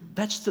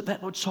 that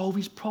would solve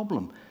his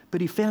problem.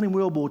 But he found in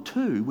World War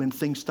II, when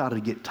things started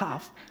to get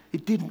tough,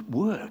 it didn't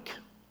work.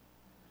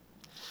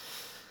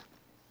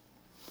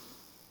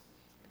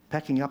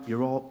 Packing up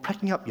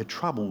your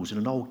troubles in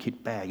an old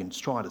kit bag and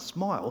trying to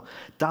smile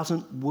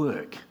doesn't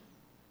work.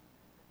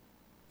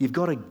 You've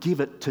got to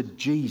give it to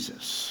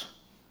Jesus.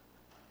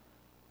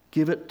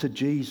 Give it to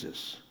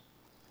Jesus.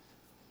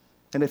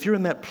 And if you're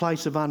in that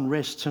place of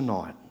unrest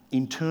tonight,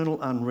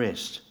 internal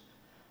unrest,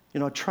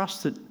 I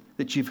trust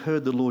that you've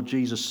heard the Lord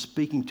Jesus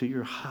speaking to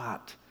your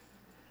heart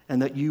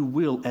and that you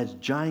will, as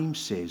James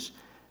says,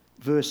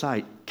 verse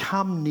 8,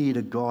 come near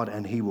to God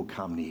and he will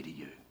come near to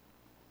you.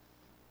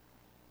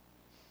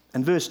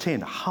 And verse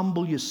 10,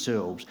 humble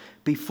yourselves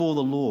before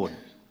the Lord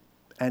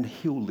and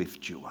he'll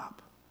lift you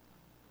up.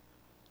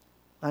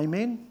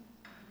 Amen?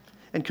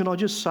 And can I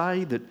just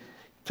say that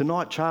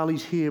tonight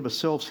Charlie's here,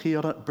 myself's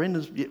here,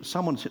 Brenda's,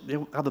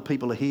 other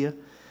people are here.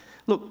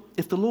 Look,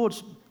 if the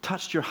Lord's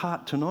touched your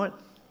heart tonight,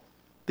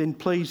 then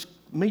please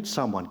meet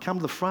someone. Come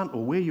to the front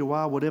or where you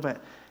are, whatever,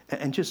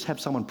 and just have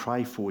someone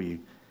pray for you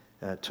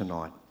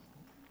tonight.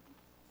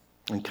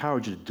 I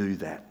encourage you to do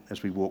that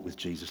as we walk with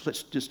Jesus.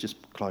 Let's just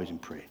close in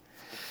prayer.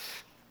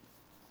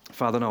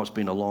 Father, I know it's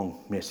been a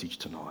long message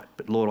tonight,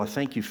 but Lord, I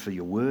thank you for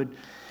your word,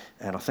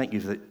 and I thank you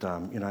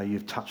that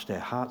you've touched our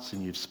hearts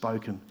and you've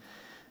spoken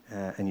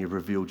and you've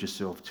revealed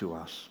yourself to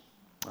us.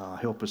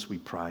 Help us, we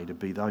pray, to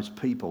be those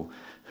people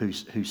who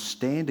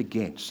stand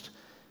against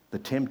the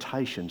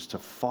temptations to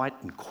fight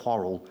and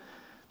quarrel,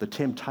 the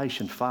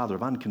temptation, Father,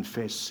 of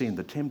unconfessed sin,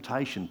 the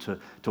temptation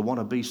to want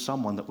to be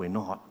someone that we're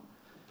not,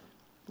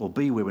 or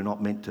be where we're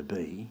not meant to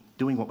be,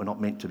 doing what we're not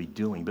meant to be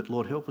doing. But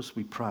Lord, help us,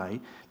 we pray,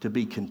 to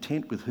be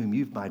content with whom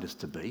you've made us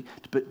to be,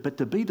 but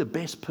to be the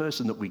best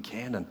person that we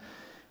can,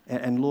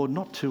 and Lord,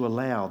 not to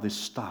allow this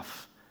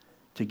stuff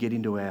to get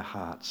into our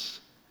hearts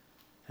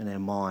and our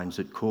minds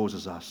that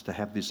causes us to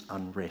have this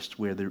unrest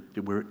where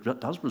it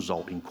does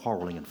result in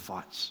quarrelling and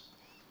fights.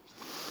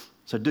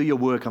 So do your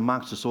work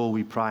amongst us all,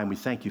 we pray, and we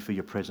thank you for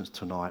your presence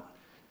tonight.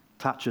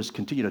 Touch us,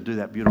 continue to do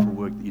that beautiful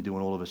work that you do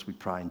in all of us, we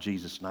pray in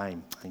Jesus'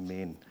 name.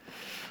 Amen.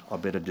 I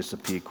better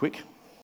disappear quick.